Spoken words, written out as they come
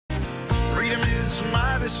is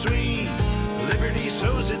mighty sweet. Liberty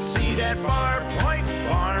sows its seed at Farpoint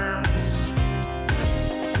Farms.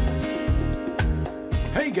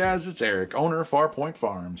 Hey guys, it's Eric, owner of Farpoint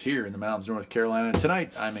Farms here in the mountains of North Carolina. And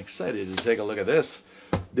tonight I'm excited to take a look at this.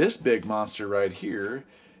 This big monster right here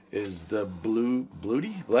is the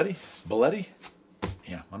Bluetti?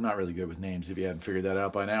 Yeah, I'm not really good with names if you haven't figured that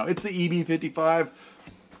out by now. It's the EB55,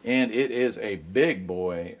 and it is a big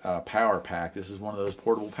boy power pack. This is one of those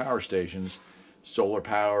portable power stations, solar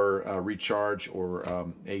power recharge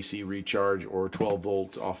or AC recharge or 12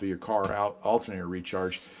 volt off of your car alternator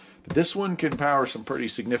recharge. But this one can power some pretty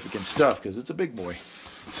significant stuff because it's a big boy.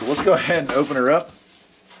 So let's go ahead and open her up.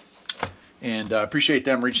 And I appreciate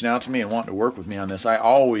them reaching out to me and wanting to work with me on this. I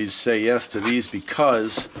always say yes to these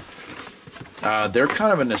because they're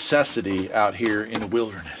kind of a necessity out here in the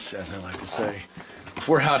wilderness, as I like to say.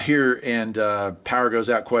 We're out here and power goes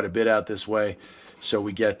out quite a bit out this way. So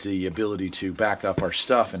we get the ability to back up our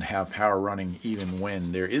stuff and have power running even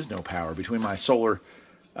when there is no power. Between my solar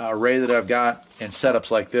array that I've got and setups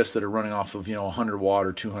like this that are running off of 100 watt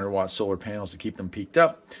or 200 watt solar panels to keep them peaked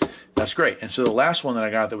up, that's great. And so the last one that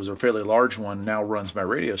I got that was a fairly large one now runs my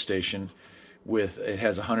radio station with, it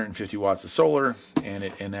has 150 watts of solar and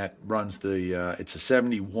that runs the it's a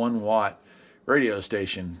 71 watt radio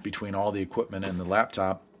station between all the equipment and the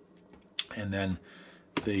laptop, and then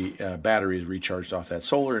the battery is recharged off that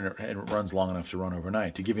solar and it runs long enough to run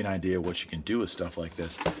overnight. To give you an idea of what you can do with stuff like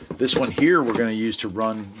this. This one here we're going to use to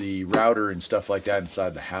run the router and stuff like that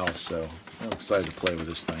inside the house. So I'm excited to play with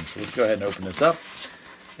this thing. So let's go ahead and open this up.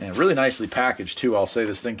 And really nicely packaged too. I'll say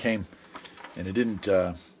this thing came and it didn't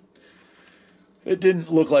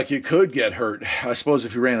look like it could get hurt. I suppose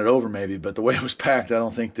if you ran it over maybe, but the way it was packed, I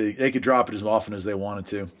don't think they could drop it as often as they wanted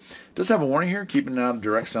to. It does have a warning here, keeping it out of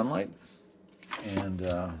direct sunlight. And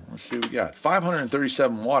let's see what we got.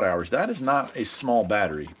 537 watt hours. That is not a small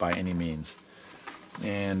battery by any means.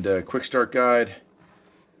 And quick start guide.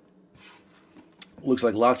 Looks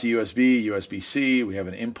like lots of USB, USB-C. We have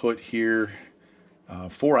an input here.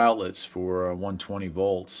 4 outlets for 120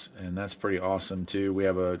 volts, and that's pretty awesome too. We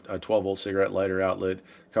have a 12 volt cigarette lighter outlet,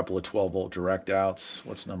 a couple of 12 volt direct outs.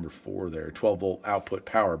 What's number 4 there? 12 volt output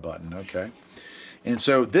power button. Okay. And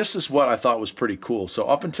so this is what I thought was pretty cool. So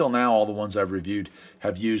up until now, all the ones I've reviewed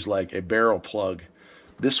have used like a barrel plug.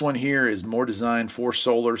 This one here is more designed for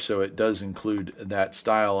solar, so it does include that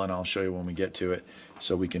style, and I'll show you when we get to it.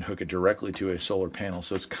 So we can hook it directly to a solar panel.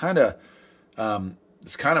 So it's kind of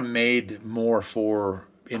made more for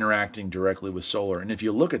interacting directly with solar. And if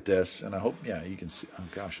you look at this, and I hope, yeah, you can see, oh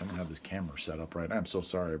gosh, I'm gonna have this camera set up right now. I'm so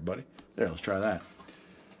sorry, everybody. There, let's try that.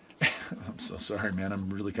 I'm so sorry, man.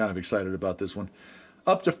 I'm really kind of excited about this one.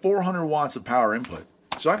 Up to 400 watts of power input.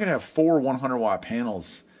 So I could have 4 100 watt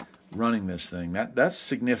panels running this thing. That's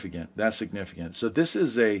significant. That's significant. So this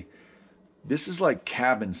is like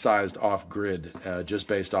cabin sized off grid, just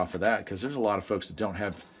based off of that, because there's a lot of folks that don't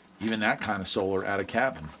have even that kind of solar at a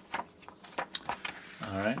cabin.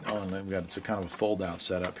 All right. Oh, and then we've got, it's a kind of a fold out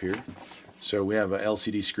setup here. So we have a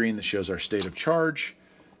LCD screen that shows our state of charge.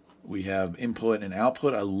 We have input and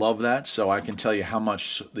output. I love that. So I can tell you how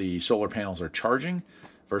much the solar panels are charging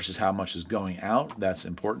versus how much is going out. That's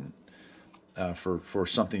important for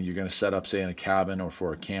something you're going to set up, say, in a cabin or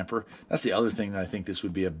for a camper. That's the other thing that I think this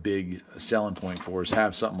would be a big selling point for, is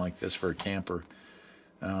have something like this for a camper.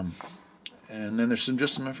 And then there's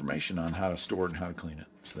just some information on how to store it and how to clean it.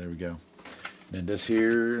 So there we go. And this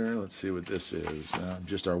here, let's see what this is.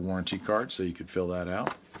 Just our warranty card, so you could fill that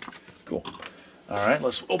out. Cool. All right,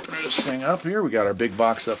 let's open this thing up here. We got our big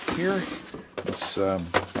box up here. Let's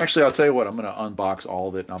actually, I'll tell you what, I'm going to unbox all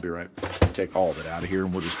of it, and I'll be right. Take all of it out of here,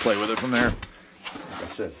 and we'll just play with it from there. Like I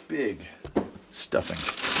said, big stuffing.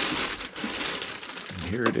 And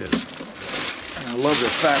here it is. And I love the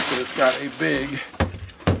fact that it's got a big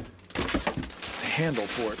handle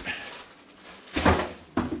for it.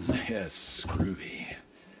 Yes, groovy.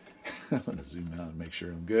 I'm going to zoom out and make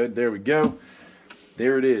sure I'm good. There we go.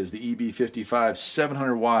 There it is, the EB55,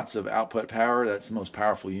 700 watts of output power. That's the most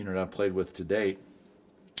powerful unit I've played with to date.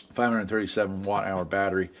 537 watt hour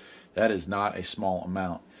battery. That is not a small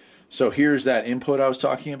amount. So here's that input I was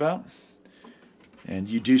talking about. And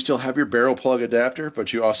you do still have your barrel plug adapter,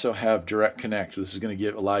 but you also have direct connect. This is going to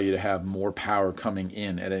allow you to have more power coming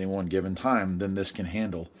in at any one given time than this can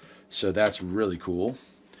handle. So that's really cool.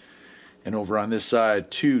 And over on this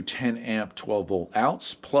side, 2 10 amp 12 volt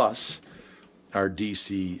outs plus our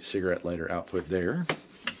DC cigarette lighter output there.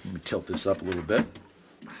 Let me tilt this up a little bit.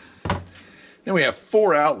 Then we have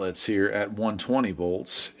 4 outlets here at 120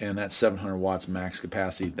 volts, and that's 700 watts max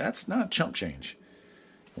capacity. That's not chump change.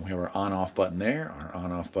 We have our on-off button there, our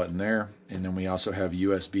on-off button there, and then we also have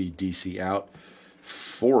USB DC out,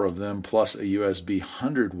 4 of them, plus a USB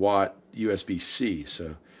 100-watt USB-C.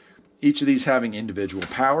 So each of these having individual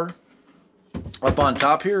power. Up on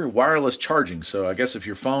top here, wireless charging. So I guess if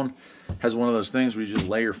your phone has one of those things where you just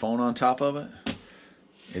lay your phone on top of it,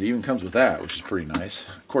 it even comes with that, which is pretty nice.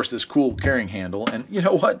 Of course, this cool carrying handle, and you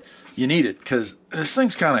know what? You need it because this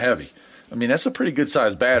thing's kind of heavy. I mean, that's a pretty good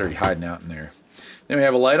sized battery hiding out in there. Then we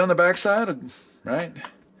have a light on the back side, right?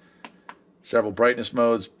 Several brightness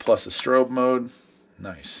modes plus a strobe mode.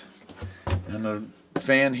 Nice. And a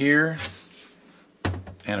fan here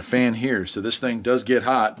and a fan here. So this thing does get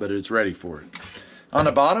hot, but it's ready for it. On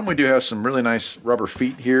the bottom, we do have some really nice rubber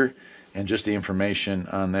feet here and just the information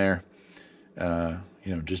on there.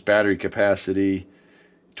 You know, just battery capacity,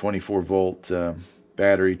 24 volt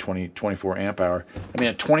battery, 24 amp hour. I mean,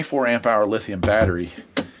 a 24 amp hour lithium battery,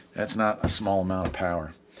 that's not a small amount of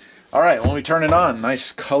power. All right, when we turn it on,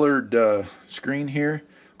 nice colored screen here,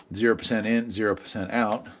 0% in, 0%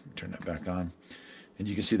 out. Turn that back on. And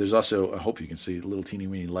you can see there's also, I hope you can see, little teeny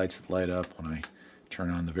weeny lights that light up when I turn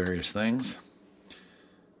on the various things.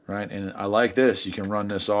 Right, and I like this. You can run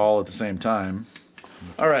this all at the same time.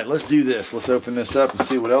 All right, let's do this. Let's open this up and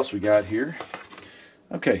see what else we got here.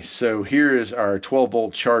 Okay, so here is our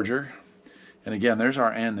 12-volt charger. And again, there's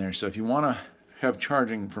our N there. So if you want to have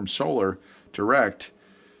charging from solar direct,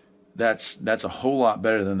 that's a whole lot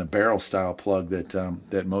better than the barrel style plug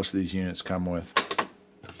that most of these units come with.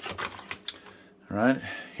 All right,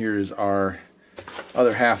 here is our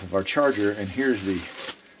other half of our charger, and here's the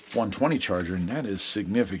 120 charger, and that is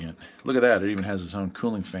significant. Look at that, it even has its own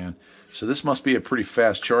cooling fan. So this must be a pretty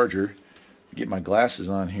fast charger. Get my glasses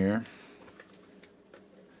on here.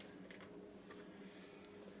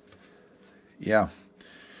 Yeah.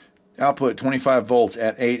 Output 25 volts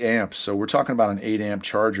at 8 amps. So we're talking about an 8 amp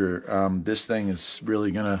charger. This thing is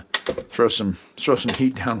really gonna throw some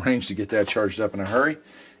heat down range to get that charged up in a hurry.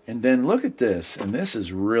 And then look at this, and this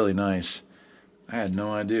is really nice. I had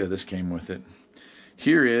no idea this came with it.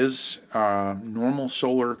 Here is normal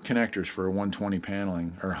solar connectors for a 120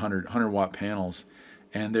 paneling, or 100 watt panels,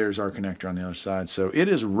 and there's our connector on the other side. So it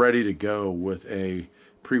is ready to go with a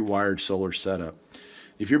pre-wired solar setup.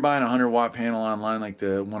 If you're buying a 100 watt panel online like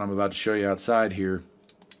the one I'm about to show you outside here,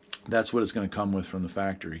 that's what it's going to come with from the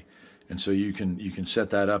factory. And so you can set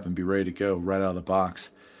that up and be ready to go right out of the box.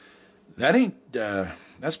 That ain't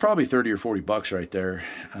that's probably 30 or 40 bucks right there.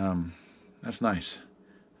 That's nice.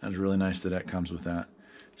 That's really nice that comes with that.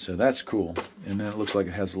 So that's cool. And then it looks like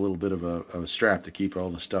it has a little bit of a strap to keep all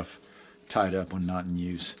the stuff tied up when not in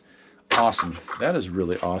use. Awesome. That is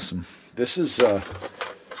really awesome. This is,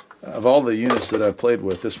 of all the units that I've played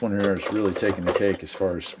with, this one here is really taking the cake as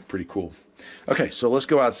far as pretty cool. Okay, so let's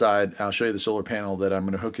go outside. I'll show you the solar panel that I'm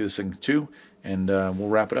going to hook this thing to, and we'll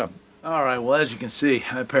wrap it up. All right, well, as you can see,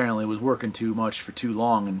 I apparently was working too much for too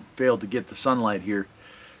long and failed to get the sunlight here.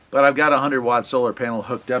 But I've got a 100 watt solar panel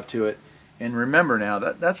hooked up to it. And remember now,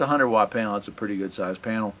 that's a 100 watt panel. That's a pretty good sized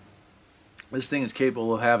panel. This thing is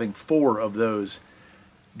capable of having 4 of those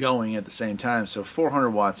going at the same time. So 400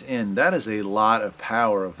 watts in, that is a lot of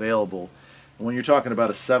power available. And when you're talking about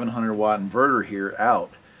a 700 watt inverter here out,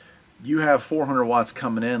 you have 400 watts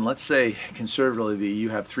coming in. Let's say conservatively you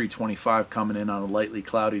have 325 coming in on a lightly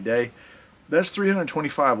cloudy day. That's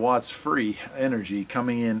 325 watts free energy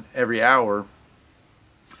coming in every hour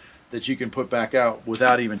that you can put back out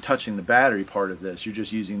without even touching the battery part of this. You're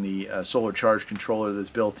just using the solar charge controller that's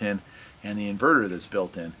built in and the inverter that's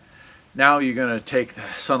built in. Now you're going to take the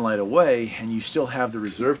sunlight away, and you still have the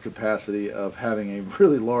reserve capacity of having a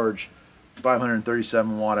really large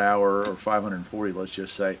 537 watt hour, or 540, let's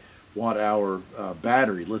just say, watt hour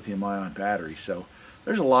battery, lithium ion battery. So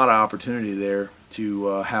there's a lot of opportunity there to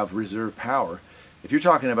have reserve power. If you're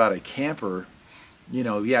talking about a camper, you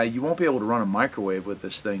know, yeah, you won't be able to run a microwave with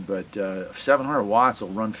this thing, but 700 watts will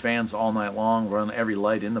run fans all night long, run every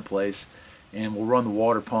light in the place, and will run the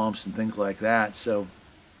water pumps and things like that. So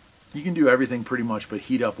you can do everything pretty much but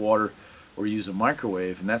heat up water or use a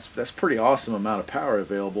microwave, and that's pretty awesome amount of power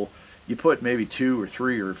available. You put maybe 2 or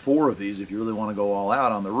 3 or 4 of these if you really want to go all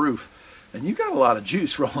out on the roof, and you got a lot of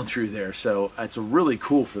juice rolling through there. So it's a really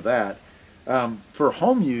cool for that. For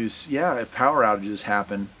home use, yeah, if power outages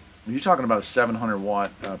happen, you're talking about a 700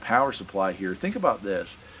 watt power supply here. Think about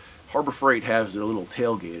this. Harbor Freight has their little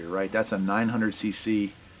tailgater, right? That's a 900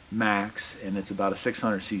 cc max, and it's about a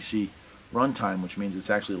 600 cc runtime, which means it's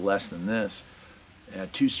actually less than this. A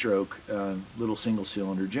 2-stroke little single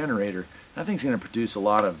cylinder generator. That thing's going to produce a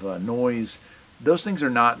lot of noise, Those things are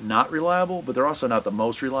not reliable, but they're also not the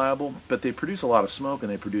most reliable, but they produce a lot of smoke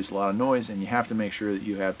and they produce a lot of noise, and you have to make sure that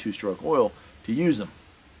you have two-stroke oil to use them.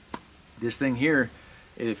 This thing here,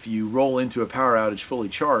 if you roll into a power outage fully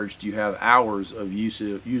charged, you have hours of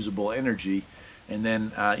usable energy, and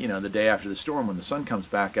then you know, the day after the storm, when the sun comes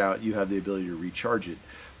back out, you have the ability to recharge it.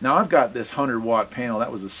 Now I've got this 100-watt panel.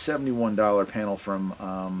 That was a $71 panel from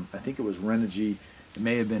I think it was Renogy. It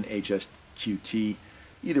may have been HSQT.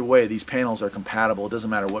 Either way, these panels are compatible. It doesn't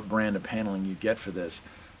matter what brand of paneling you get for this.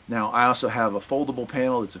 Now, I also have a foldable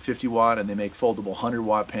panel that's a 50-watt, and they make foldable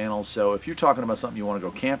 100-watt panels. So if you're talking about something you want to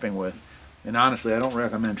go camping with, and honestly, I don't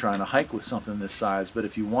recommend trying to hike with something this size, but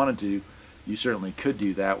if you wanted to, you certainly could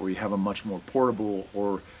do that, where you have a much more portable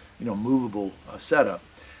or, you know, movable setup.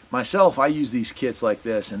 Myself, I use these kits like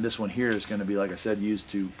this, and this one here is going to be, like I said, used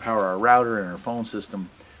to power our router and our phone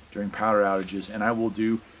system during power outages. And I will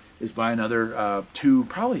do is buy another I'm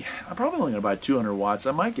probably only going to buy 200 watts.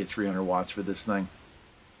 I might get 300 watts for this thing.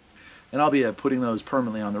 And I'll be putting those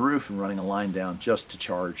permanently on the roof and running a line down just to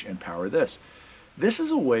charge and power this. This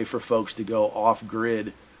is a way for folks to go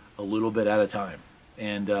off-grid a little bit at a time.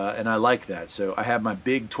 And I like that. So I have my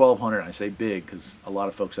big 1200, I say big because a lot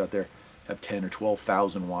of folks out there have 10 or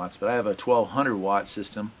 12,000 watts, but I have a 1200 watt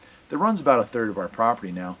system that runs about a third of our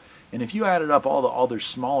property now. And if you added up all the other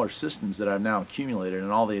smaller systems that I've now accumulated and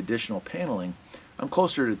all the additional paneling, I'm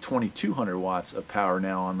closer to 2200 watts of power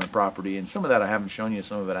now on the property. And some of that I haven't shown you,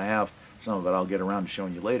 some of it I have, some of it I'll get around to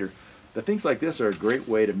showing you later. But things like this are a great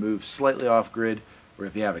way to move slightly off grid, or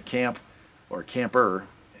if you have a camp or a camper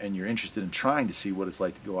and you're interested in trying to see what it's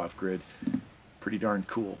like to go off grid, pretty darn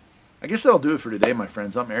cool. I guess that'll do it for today, my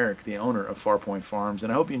friends. I'm Eric, the owner of Farpoint Farms,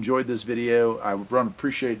 and I hope you enjoyed this video. I would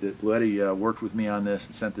appreciate that Bluetti worked with me on this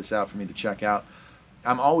and sent this out for me to check out.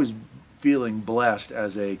 I'm always feeling blessed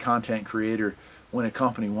as a content creator when a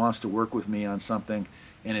company wants to work with me on something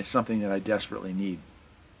and it's something that I desperately need.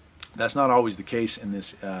 That's not always the case in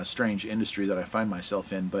this strange industry that I find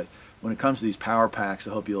myself in, but when it comes to these power packs,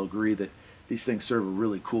 I hope you'll agree that these things serve a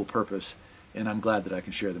really cool purpose, and I'm glad that I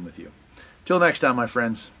can share them with you. Till next time, my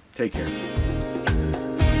friends. Take care.